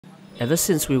Ever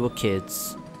since we were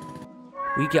kids,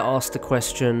 we get asked the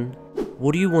question,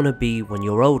 what do you want to be when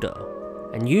you're older?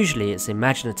 And usually it's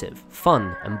imaginative,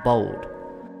 fun and bold.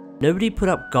 Nobody put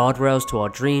up guardrails to our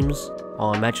dreams,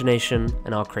 our imagination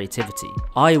and our creativity.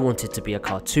 I wanted to be a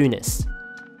cartoonist.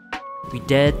 We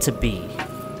dared to be,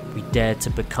 we dared to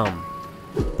become.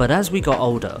 But as we got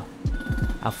older,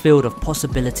 our field of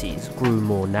possibilities grew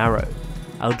more narrow.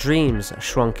 Our dreams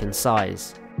shrunk in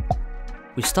size.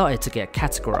 We started to get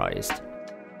categorized.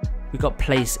 We got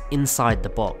placed inside the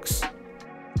box.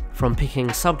 From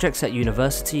picking subjects at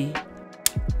university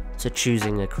to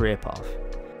choosing a career path.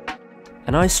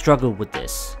 And I struggled with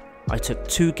this. I took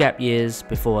 2 gap years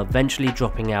before eventually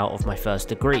dropping out of my first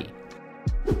degree.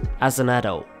 As an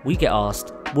adult, we get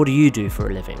asked, what do you do for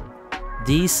a living?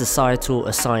 These societal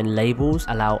assigned labels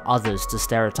allow others to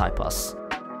stereotype us.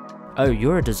 Oh,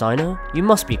 you're a designer? You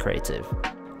must be creative.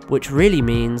 Which really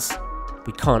means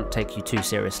we can't take you too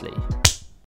seriously.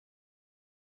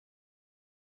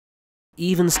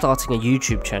 Even starting a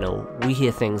YouTube channel, we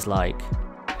hear things like,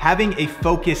 having a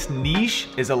focused niche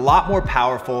is a lot more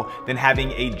powerful than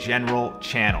having a general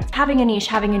channel. Having a niche,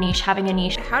 having a niche, having a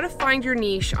niche. How to find your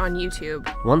niche on YouTube.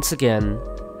 Once again,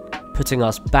 putting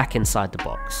us back inside the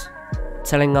box.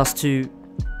 Telling us to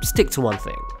stick to one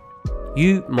thing.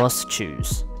 You must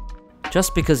choose.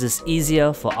 Just because it's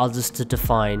easier for others to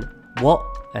define what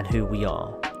and who we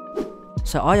are.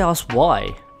 So I ask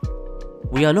why?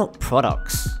 We are not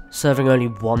products, serving only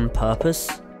one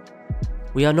purpose.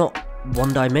 We are not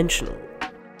one-dimensional.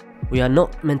 We are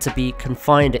not meant to be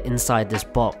confined inside this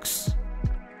box.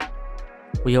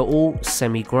 We are all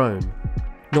semi-grown,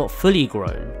 not fully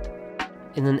grown,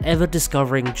 in an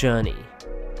ever-discovering journey,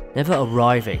 never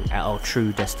arriving at our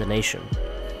true destination.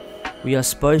 We are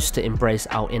supposed to embrace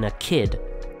our inner kid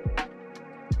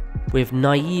with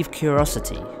naive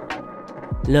curiosity,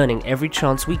 learning every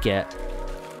chance we get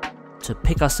to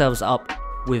pick ourselves up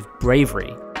with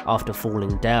bravery after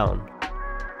falling down.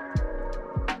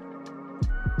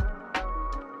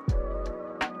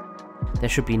 There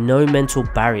should be no mental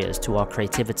barriers to our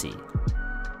creativity,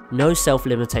 no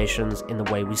self-limitations in the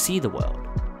way we see the world.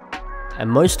 And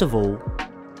most of all,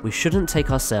 we shouldn't take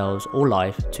ourselves or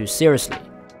life too seriously.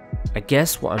 I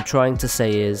guess what I'm trying to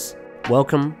say is,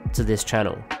 welcome to this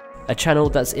channel. A channel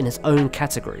that's in its own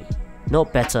category,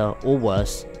 not better or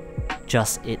worse,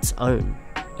 just its own.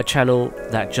 A channel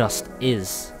that just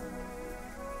is.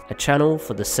 A channel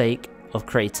for the sake of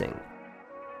creating,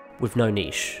 with no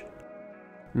niche.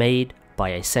 Made by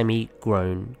a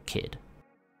semi-grown kid.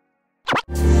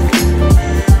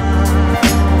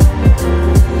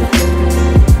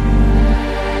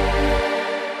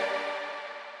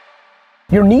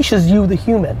 Your niche is you, the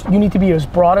human. You need to be as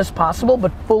broad as possible,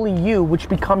 but fully you, which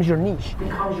becomes your niche.